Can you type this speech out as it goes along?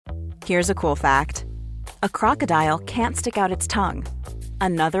Here's a cool fact. A crocodile can't stick out its tongue.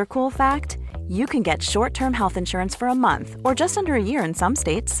 Another cool fact, you can get short-term health insurance for a month or just under a year in some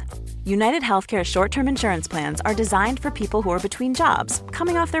states. United Healthcare short-term insurance plans are designed for people who are between jobs,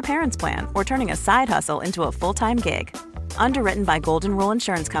 coming off their parents' plan, or turning a side hustle into a full-time gig. Underwritten by Golden Rule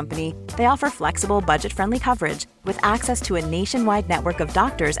Insurance Company, they offer flexible, budget-friendly coverage with access to a nationwide network of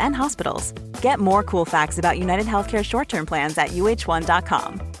doctors and hospitals. Get more cool facts about United Healthcare short-term plans at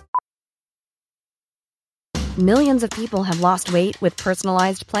uh1.com. Millions of people have lost weight with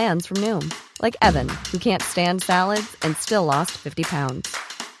personalized plans from Noom. Like Evan, who can't stand salads and still lost 50 pounds.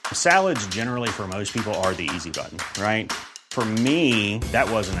 Salads generally for most people are the easy button, right? For me,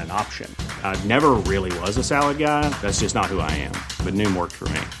 that wasn't an option. I never really was a salad guy. That's just not who I am. But Noom worked for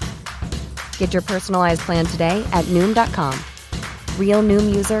me. Get your personalized plan today at Noom.com. Real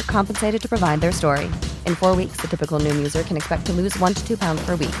Noom user compensated to provide their story. In 4 weeks, the typical Noom user can expect to lose 1 to 2 pounds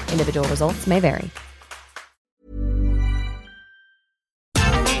per week. Individual results may vary.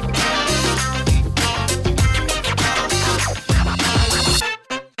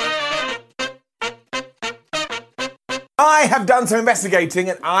 I have done some investigating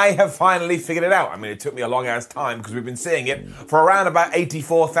and I have finally figured it out. I mean, it took me a long ass time because we've been seeing it for around about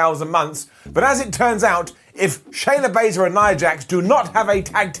 84,000 months. But as it turns out, if Shayna Baszler and Nia Jax do not have a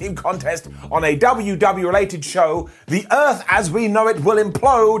tag team contest on a WWE related show, the earth as we know it will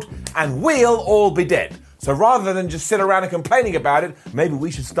implode and we'll all be dead. So rather than just sit around and complaining about it, maybe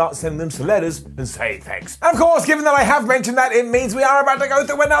we should start sending them some letters and say thanks. And of course, given that I have mentioned that, it means we are about to go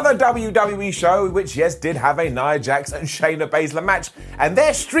through another WWE show, which, yes, did have a Nia Jax and Shayna Baszler match. And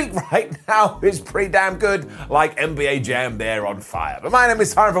their streak right now is pretty damn good, like NBA Jam, they're on fire. But my name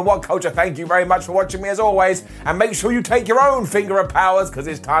is Simon from What Culture. Thank you very much for watching me as always. And make sure you take your own finger of powers, because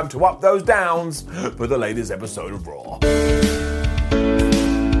it's time to up those downs for the latest episode of Raw.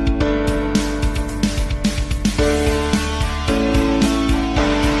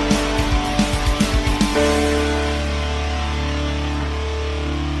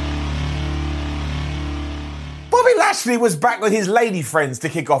 Lashley was back with his lady friends to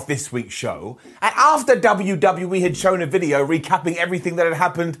kick off this week's show, and after WWE had shown a video recapping everything that had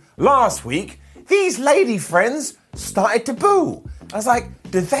happened last week, these lady friends started to boo. I was like,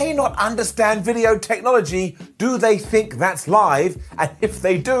 do they not understand video technology? Do they think that's live? And if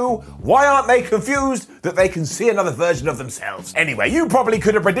they do, why aren't they confused that they can see another version of themselves? Anyway, you probably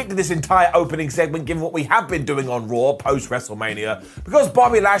could have predicted this entire opening segment given what we have been doing on Raw post-WrestleMania, because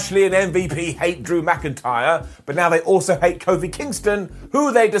Bobby Lashley and MVP hate Drew McIntyre, but now they also hate Kofi Kingston,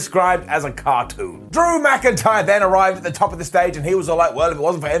 who they described as a cartoon. Drew McIntyre then arrived at the top of the stage and he was all like, well, if it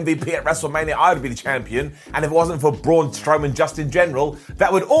wasn't for MVP at WrestleMania, I would be the champion, and if it wasn't for Braun Strowman just in general,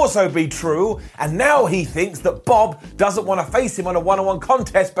 that would also be true, and now he thinks that Bob doesn't want to face him on a one-on-one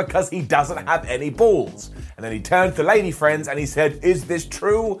contest because he doesn't have any balls. And then he turned to lady friends and he said, is this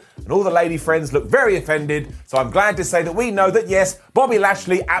true? And all the lady friends looked very offended, so I'm glad to say that we know that yes, Bobby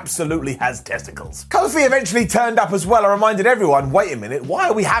Lashley absolutely has testicles. Kofi eventually turned up as well and reminded everyone, wait a minute, why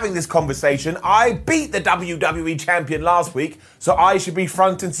are we having this conversation? I beat the WWE champion last week, so I should be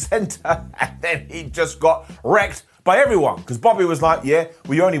front and center. And then he just got wrecked by everyone, because Bobby was like, yeah,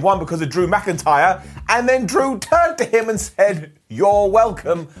 well, you only won because of Drew McIntyre, and then Drew turned to him and said, you're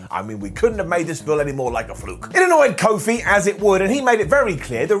welcome. I mean, we couldn't have made this feel any more like a fluke. It annoyed Kofi, as it would, and he made it very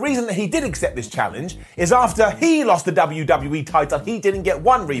clear the reason that he did accept this challenge is after he lost the WWE title, he didn't get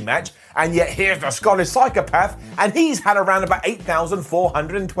one rematch, and yet here's the Scottish psychopath, and he's had around about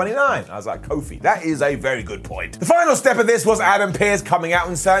 8,429. I was like, Kofi, that is a very good point. The final step of this was Adam Pearce coming out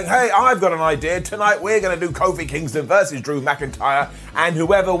and saying, hey, I've got an idea. Tonight we're going to do Kofi Kingston versus Drew McIntyre, and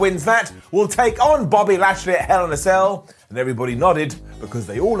whoever wins that will take on Bobby Lashley at Hell in a Cell. And everybody nodded because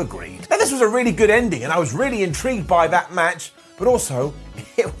they all agreed. Now, this was a really good ending, and I was really intrigued by that match, but also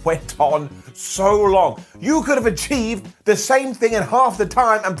it went on so long. You could have achieved the same thing in half the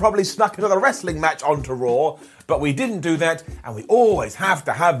time and probably snuck another wrestling match onto Raw, but we didn't do that, and we always have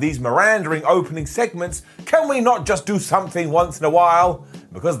to have these meandering opening segments. Can we not just do something once in a while?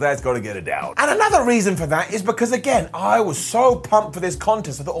 Because that's got to get it down. And another reason for that is because, again, I was so pumped for this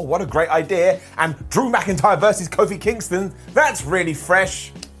contest. I thought, oh, what a great idea. And Drew McIntyre versus Kofi Kingston, that's really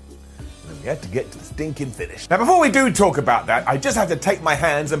fresh. We had to get to the stinking finish. Now, before we do talk about that, I just have to take my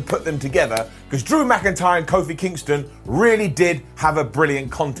hands and put them together, because Drew McIntyre and Kofi Kingston really did have a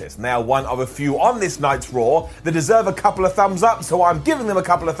brilliant contest. Now, one of a few on this night's Raw that deserve a couple of thumbs up, so I'm giving them a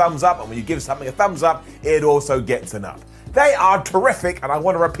couple of thumbs up, and when you give something a thumbs up, it also gets an up. They are terrific, and I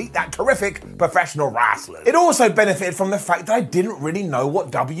want to repeat that, terrific professional wrestlers. It also benefited from the fact that I didn't really know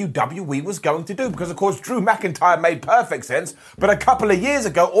what WWE was going to do, because of course Drew McIntyre made perfect sense, but a couple of years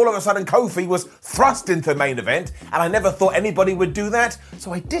ago, all of a sudden Kofi was thrust into the main event, and I never thought anybody would do that,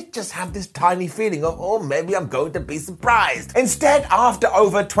 so I did just have this tiny feeling of, oh, maybe I'm going to be surprised. Instead, after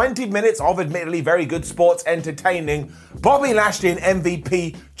over 20 minutes of admittedly very good sports entertaining, Bobby Lashley and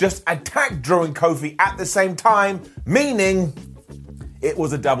MVP just attacked Drew and Kofi at the same time, meaning it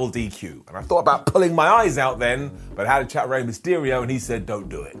was a double DQ. And I thought about pulling my eyes out then, but I had a chat with Rey Mysterio and he said, don't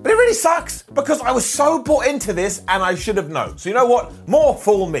do it. But it really sucks because I was so bought into this and I should have known. So you know what? More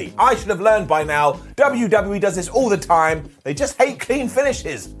fool me. I should have learned by now. WWE does this all the time. They just hate clean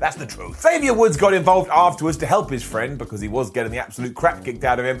finishes. That's the truth. Xavier Woods got involved afterwards to help his friend because he was getting the absolute crap kicked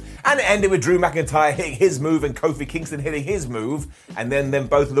out of him. And it ended with Drew McIntyre hitting his move and Kofi Kingston hitting his move. And then them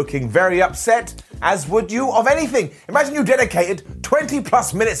both looking very upset, as would you of anything. Imagine you dedicated 20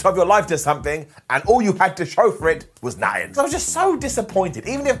 plus minutes of your life to something and all you had to show for it was nothing. So I was just so disappointed.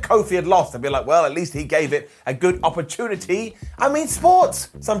 Even if Kofi had lost, I'd be like, well, at least he gave it a good opportunity. I mean, sports.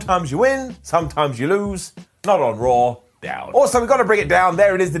 Sometimes you win, sometimes you lose. Not on Raw. Down. Also, we've got to bring it down.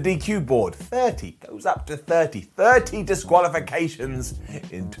 There it is, the DQ board. 30 goes up to 30. 30 disqualifications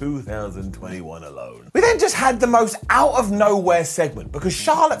in 2021 alone. We then just had the most out of nowhere segment because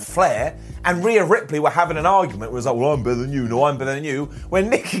Charlotte Flair and Rhea Ripley were having an argument. It was like, well, I'm better than you. No, I'm better than you. When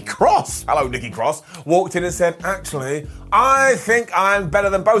Nikki Cross, hello Nikki Cross, walked in and said, actually, I think I'm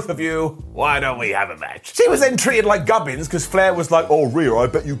better than both of you. Why don't we have a match? She was then treated like Gubbins because Flair was like, oh, Rhea, I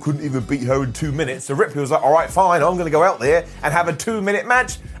bet you couldn't even beat her in 2 minutes. So Ripley was like, all right, fine, I'm going to go out there and have a 2-minute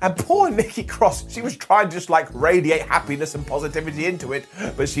match. And poor Nikki Cross, she was trying to just like radiate happiness and positivity into it,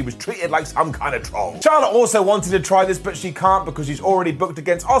 but she was treated like some kind of troll. Charlotte also wanted to try this, but she can't because she's already booked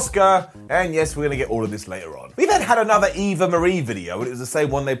against Asuka. And yes, we're going to get all of this later on. We then had another Eva Marie video, and it was the same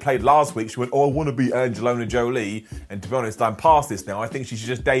one they played last week. She went, oh, I want to beat Angelina Jolie. And to be honest, I'm past this now. I think she should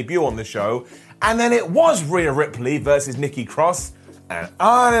just debut on the show. And then it was Rhea Ripley versus Nikki Cross, and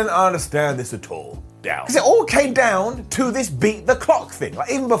I didn't understand this at all. Down. Because it all came down to this beat the clock thing.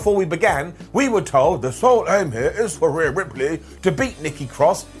 Like even before we began, we were told the sole aim here is for Rhea Ripley to beat Nikki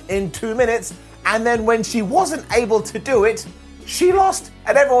Cross in 2 minutes. And then when she wasn't able to do it, she lost.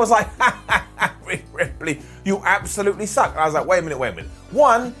 And everyone was like, ha ha ha, Rhea Ripley, you absolutely suck. And I was like, wait a minute.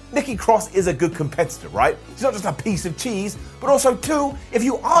 One, Nikki Cross is a good competitor, right? She's not just a piece of cheese. But also two, if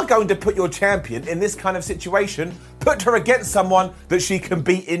you are going to put your champion in this kind of situation, put her against someone that she can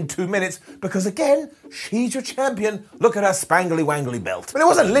beat in 2 minutes. Because again, she's your champion. Look at her spangly wangly belt. But it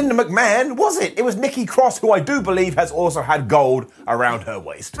wasn't Linda McMahon, was it? It was Nikki Cross, who I do believe has also had gold around her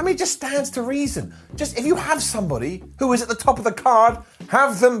waist. I mean, it just stands to reason. Just if you have somebody who is at the top of the card,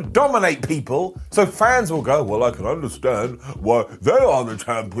 have them dominate people so fans will go, well, I can understand why they are the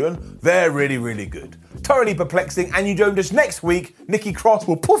champion. They're really, really good. Totally perplexing, and you don't just next week, Nikki Cross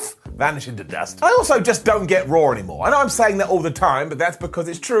will poof, vanish into dust. I also just don't get Raw anymore. I know I'm saying that all the time, but that's because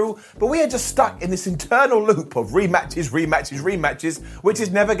it's true, but we are just stuck in this internal loop of rematches, which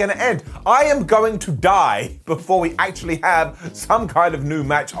is never going to end. I am going to die before we actually have some kind of new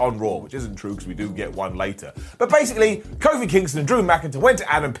match on Raw, which isn't true because we do get one later. But basically, Kofi Kingston and Drew McIntyre went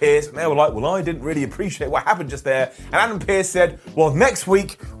to Adam Pearce, and they were like, well, I didn't really appreciate what happened just there. And Adam Pearce said, well, next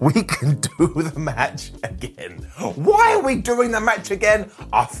week we can do the match again. Why are we doing the match again?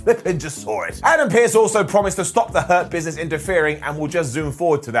 I flippin' just saw it. Adam Pearce also promised to stop the Hurt Business interfering, and we'll just zoom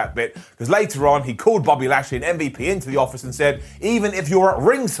forward to that bit, because later on he called Bobby Lashley and MVP into the office and said, even if you're at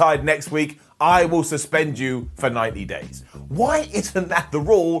ringside next week, I will suspend you for 90 days. Why isn't that the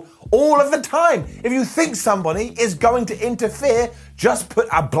rule all of the time? If you think somebody is going to interfere, just put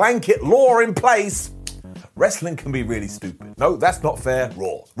a blanket law in place. Wrestling can be really stupid. No, that's not fair.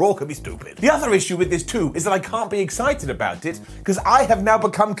 Raw can be stupid. The other issue with this too is that I can't be excited about it because I have now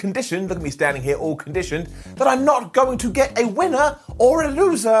become conditioned, look at me standing here all conditioned, that I'm not going to get a winner or a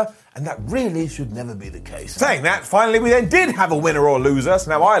loser, and that really should never be the case. Saying that, finally we then did have a winner or loser,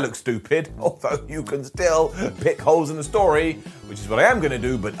 so now I look stupid, although you can still pick holes in the story, which is what I am going to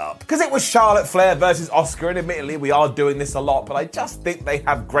do, but up. Because it was Charlotte Flair versus Asuka, and admittedly we are doing this a lot, but I just think they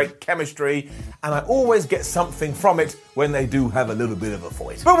have great chemistry, and I always get something from it when they do have a little bit of a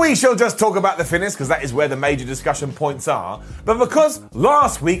fight. But we shall just talk about the finish, because that is where the major discussion points are. But because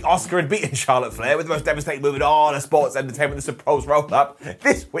last week Asuka had beaten Charlotte Flair with the most devastating move in all of sports entertainment, the Supposed Roll-Up,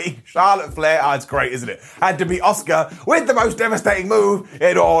 this week Charlotte Flair, it's great, isn't it? Had to beat Asuka with the most devastating move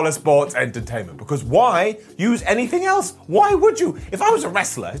in all of sports entertainment. Because why use anything else? Why would you? If I was a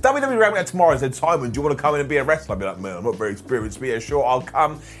wrestler, if WWE rang me tomorrow and said, Simon, do you want to come in and be a wrestler? I'd be like, man, I'm not very experienced, but yeah, sure, I'll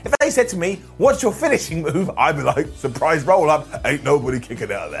come. If They said to me, what's your finishing move? I'd be like, surprise roll up, ain't nobody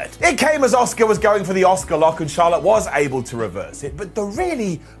kicking out of that. It came as Asuka was going for the Oscar lock and Charlotte was able to reverse it, but the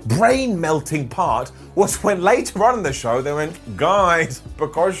really brain-melting part was when later on in the show they went, guys,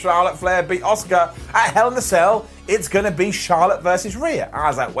 because Charlotte Flair beat Asuka at Hell in a Cell, it's going to be Charlotte versus Rhea. I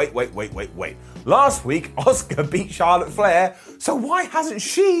was like, wait. Last week, Asuka beat Charlotte Flair, so why hasn't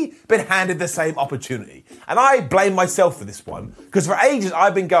she been handed the same opportunity? And I blame myself for this one, because for ages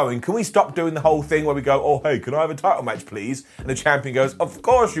I've been going, can we stop doing the whole thing where we go, oh, hey, can I have a title match, please? And the champion goes, of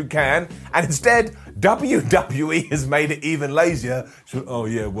course you can. And instead, WWE has made it even lazier. So, oh,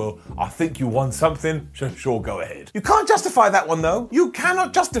 yeah, well, I think you won something. Sure, go ahead. You can't justify that one, though. You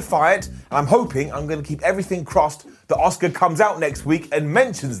cannot justify it. And I'm hoping, I'm going to keep everything crossed that Asuka comes out next week and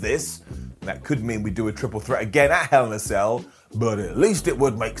mentions this. That could mean we do a triple threat again at Hell in a Cell, but at least it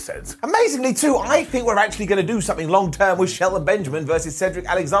would make sense. Amazingly too, I think we're actually going to do something long-term with Shelton Benjamin versus Cedric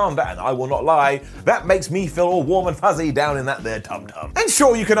Alexander, and I will not lie, that makes me feel all warm and fuzzy down in that there tum-tum. And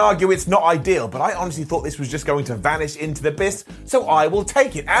sure, you can argue it's not ideal, but I honestly thought this was just going to vanish into the abyss, so I will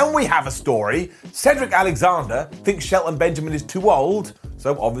take it. And we have a story. Cedric Alexander thinks Shelton Benjamin is too old,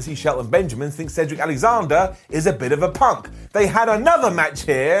 so obviously Shelton Benjamin thinks Cedric Alexander is a bit of a punk. They had another match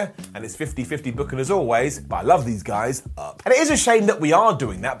here, and it's 50-50 booking as always, but I love these guys up. And it is a shame that we are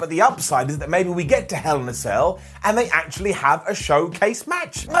doing that, but the upside is that maybe we get to Hell in a Cell and they actually have a showcase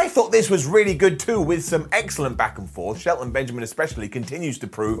match. I thought this was really good too, with some excellent back and forth. Shelton Benjamin especially continues to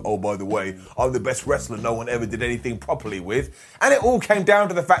prove, oh, by the way, I'm the best wrestler no one ever did anything properly with. And it all came down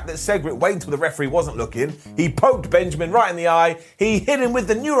to the fact that Cedric waited until the referee wasn't looking, he poked Benjamin right in the eye, he hit him with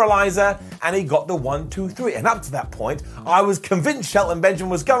the neuralizer, and he got the 1-2-3. And up to that point, I was convinced Shelton Benjamin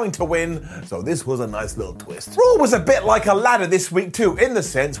was going to win, so this was a nice little twist. Raw was a bit like a ladder this week too, in the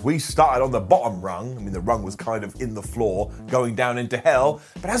sense we started on the bottom rung. I mean, the rung was kind of in the floor, going down into hell,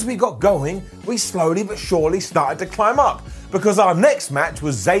 but as we got going, we slowly but surely started to climb up, because our next match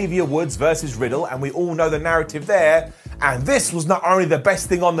was Xavier Woods versus Riddle, and we all know the narrative there, and this was not only the best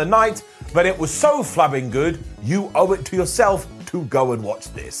thing on the night, but it was so flubbing good, you owe it to yourself to go and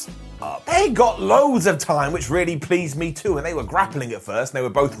watch this. They got loads of time, which really pleased me too, and they were grappling at first, and they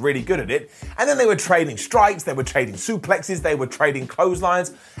were both really good at it, and then they were trading strikes, they were trading suplexes, they were trading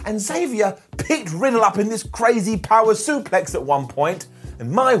clotheslines, and Xavier picked Riddle up in this crazy power suplex at one point, and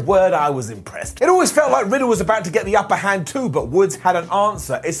my word, I was impressed. It always felt like Riddle was about to get the upper hand too, but Woods had an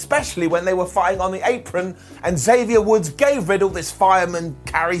answer, especially when they were fighting on the apron, and Xavier Woods gave Riddle this fireman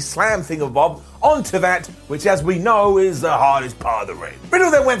carry slam thingamabob onto that, which as we know is the hardest part of the ring.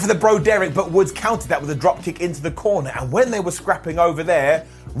 Riddle then went for the Bro Derek, but Woods countered that with a dropkick into the corner, and when they were scrapping over there,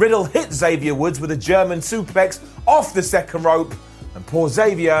 Riddle hit Xavier Woods with a German suplex off the second rope, and poor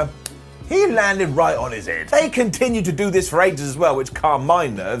Xavier, he landed right on his head. They continued to do this for ages as well, which calmed my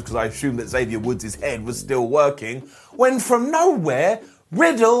nerves, because I assumed that Xavier Woods' head was still working, when from nowhere,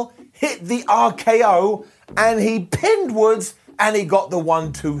 Riddle hit the RKO, and he pinned Woods, and he got the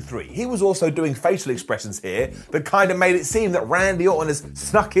 1-2-3. He was also doing facial expressions here that kind of made it seem that Randy Orton has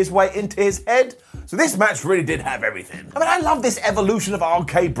snuck his way into his head. So this match really did have everything. I mean, I love this evolution of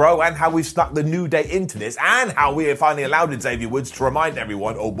RK Bro and how we've snuck the New Day into this, and how we have finally allowed Xavier Woods to remind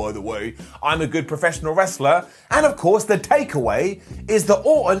everyone, oh, by the way, I'm a good professional wrestler. And of course, the takeaway is that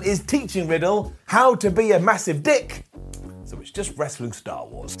Orton is teaching Riddle how to be a massive dick. So it's just wrestling Star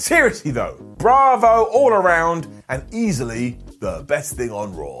Wars. Seriously though, bravo all around, and easily the best thing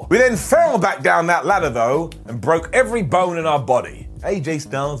on Raw. We then fell back down that ladder though, and broke every bone in our body. AJ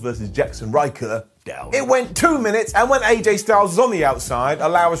Styles versus Jackson Ryker down. It went 2 minutes, and when AJ Styles was on the outside,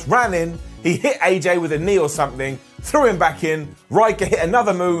 Alawis ran in, he hit AJ with a knee or something, threw him back in, Ryker hit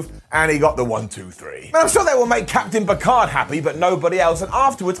another move, and he got the 1-2-3. I'm sure that will make Captain Picard happy, but nobody else, and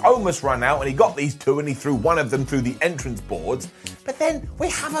afterwards Omos ran out and he got these two and he threw one of them through the entrance boards. But then we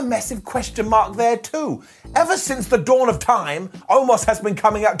have a massive question mark there too. Ever since the dawn of time, Omos has been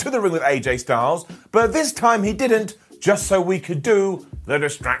coming out to the ring with AJ Styles, but this time he didn't, just so we could do the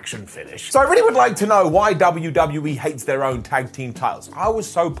distraction finish. So I really would like to know why WWE hates their own tag team titles. I was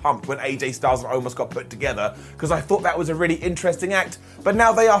so pumped when AJ Styles and Omos got put together, because I thought that was a really interesting act, but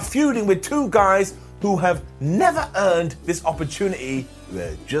now they are feuding with two guys who have never earned this opportunity.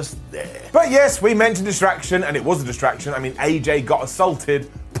 They're just there. But yes, we mentioned distraction, and it was a distraction. I mean, AJ got assaulted,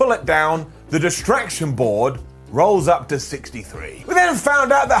 pull it down, the distraction board rolls up to 63. We then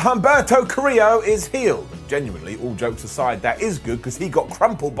found out that Humberto Carrillo is healed. Genuinely, all jokes aside, that is good, because he got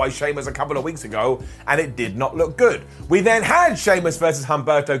crumpled by Sheamus a couple of weeks ago, and it did not look good. We then had Sheamus versus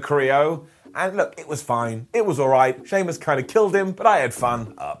Humberto Carrillo, And look, it was fine. It was all right. Sheamus kind of killed him, but I had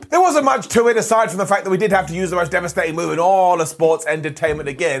fun. There wasn't much to it aside from the fact that we did have to use the most devastating move in all of sports entertainment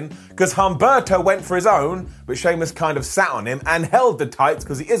again, because Humberto went for his own, but Sheamus kind of sat on him and held the tights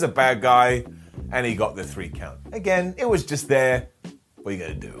because he is a bad guy, and he got the 3 count. Again, it was just there. What are you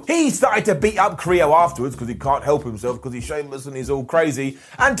going to do? He started to beat up Creo afterwards because he can't help himself because he's Sheamus and he's all crazy,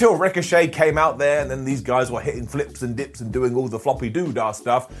 until Ricochet came out there, and then these guys were hitting flips and dips and doing all the floppy doodah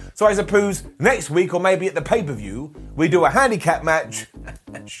stuff. So I suppose next week, or maybe at the pay-per-view, we do a handicap match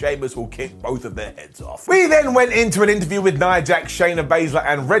and Sheamus will kick both of their heads off. We then went into an interview with Nia Jax, Shayna Baszler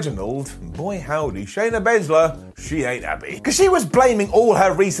and Reginald. Boy howdy, Shayna Baszler, she ain't happy. Because she was blaming all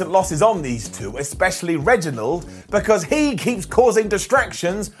her recent losses on these two, especially Reginald, because he keeps causing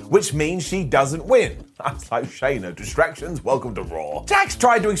distractions, which means she doesn't win. That's like, Shayna, distractions? Welcome to Raw. Jax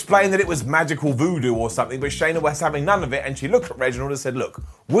tried to explain that it was magical voodoo or something, but Shayna was having none of it, and she looked at Reginald and said, look,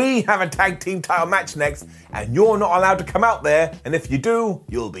 we have a tag team title match next, and you're not allowed to come out there, and if you do,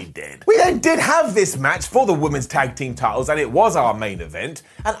 you'll be dead. We then did have this match for the women's tag team titles, and it was our main event,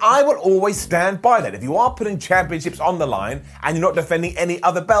 and I will always stand by that. If you are putting championships on the line, and you're not defending any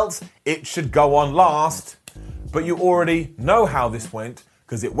other belts, it should go on last. But you already know how this went,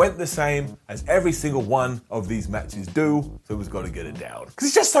 because it went the same as every single one of these matches do, so we've got to get it down. Because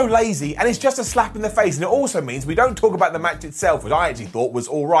it's just so lazy, and it's just a slap in the face, and it also means we don't talk about the match itself, which I actually thought was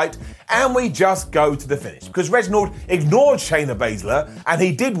all right, and we just go to the finish. Because Reginald ignored Shayna Baszler, and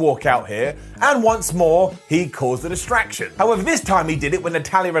he did walk out here, and once more, he caused a distraction. However, this time he did it when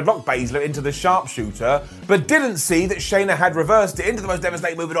Natalya had locked Baszler into the sharpshooter, but didn't see that Shayna had reversed it into the most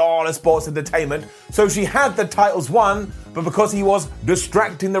devastating move in all of sports entertainment, so she had the titles won, but because he was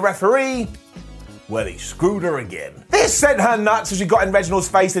distracting the referee, well, he screwed her again. This sent her nuts, so she got in Reginald's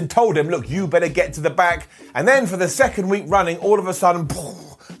face and told him, look, you better get to the back. And then for the second week running, all of a sudden,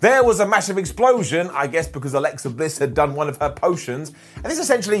 there was a massive explosion, I guess because Alexa Bliss had done one of her potions. And this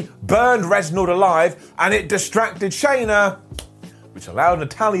essentially burned Reginald alive, and it distracted Shayna, which allowed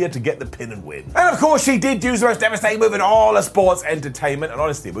Natalya to get the pin and win. And of course, she did use the most devastating move in all of sports entertainment. And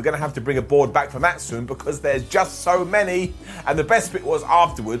honestly, we're going to have to bring a board back for that soon because there's just so many. And the best bit was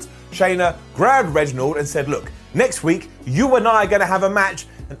afterwards, Shayna grabbed Reginald and said, look, next week, you and I are going to have a match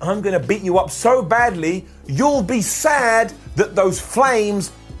and I'm going to beat you up so badly, you'll be sad that those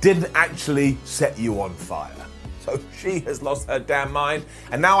flames didn't actually set you on fire. So she has lost her damn mind,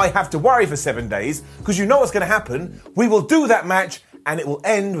 and now I have to worry for 7 days, because you know what's going to happen. We will do that match, and it will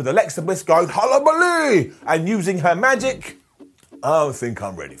end with Alexa Bliss going, Hullabaloo, and using her magic. I don't think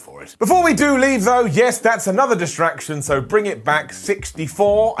I'm ready for it. Before we do leave, though, yes, that's another distraction, so bring it back.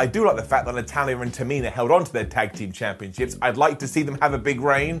 64. I do like the fact that Natalya and Tamina held on to their tag team championships. I'd like to see them have a big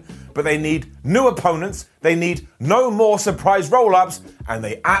reign, but they need new opponents, they need no more surprise roll-ups, and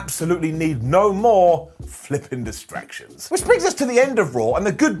they absolutely need no more flipping distractions. Which brings us to the end of Raw, and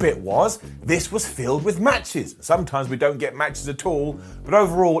the good bit was, this was filled with matches. Sometimes we don't get matches at all, but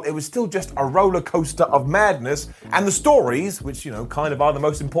overall, it was still just a roller coaster of madness, and the stories, which, you know, kind of are the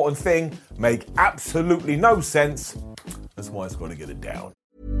most important thing, make absolutely no sense. That's why it's got to get it down.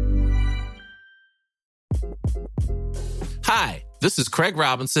 Hi, this is Craig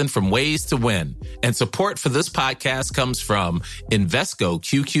Robinson from Ways to Win, and support for this podcast comes from Invesco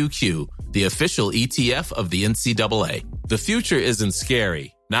QQQ, the official ETF of the NCAA. The future isn't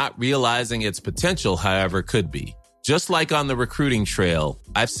scary. Not realizing its potential, however, could be. Just like on the recruiting trail,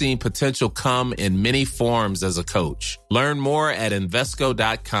 I've seen potential come in many forms as a coach. Learn more at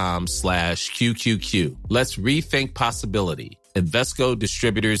Invesco.com/QQQ. Let's rethink possibility. Invesco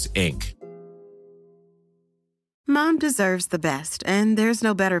Distributors, Inc. Mom deserves the best, and there's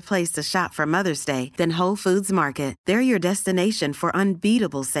no better place to shop for Mother's Day than Whole Foods Market. They're your destination for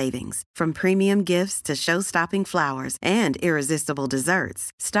unbeatable savings, from premium gifts to show-stopping flowers and irresistible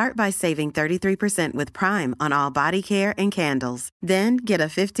desserts. Start by saving 33% with Prime on all body care and candles. Then get a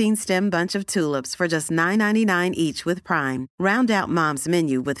 15-stem bunch of tulips for just $9.99 each with Prime. Round out Mom's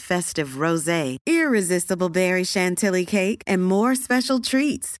menu with festive rosé, irresistible berry chantilly cake, and more special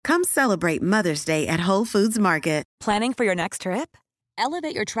treats. Come celebrate Mother's Day at Whole Foods Market. Planning for your next trip?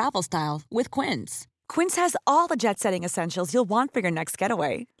 Elevate your travel style with Quince. Quince has all the jet-setting essentials you'll want for your next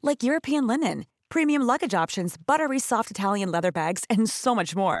getaway, like European linen, premium luggage options, buttery soft Italian leather bags, and so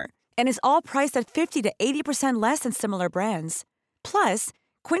much more. And is all priced at 50 to 80% less than similar brands. Plus,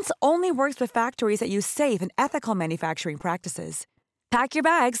 Quince only works with factories that use safe and ethical manufacturing practices. Pack your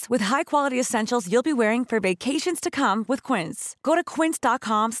bags with high-quality essentials you'll be wearing for vacations to come with Quince. Go to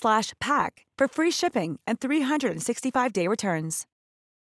quince.com/pack for free shipping and 365-day returns.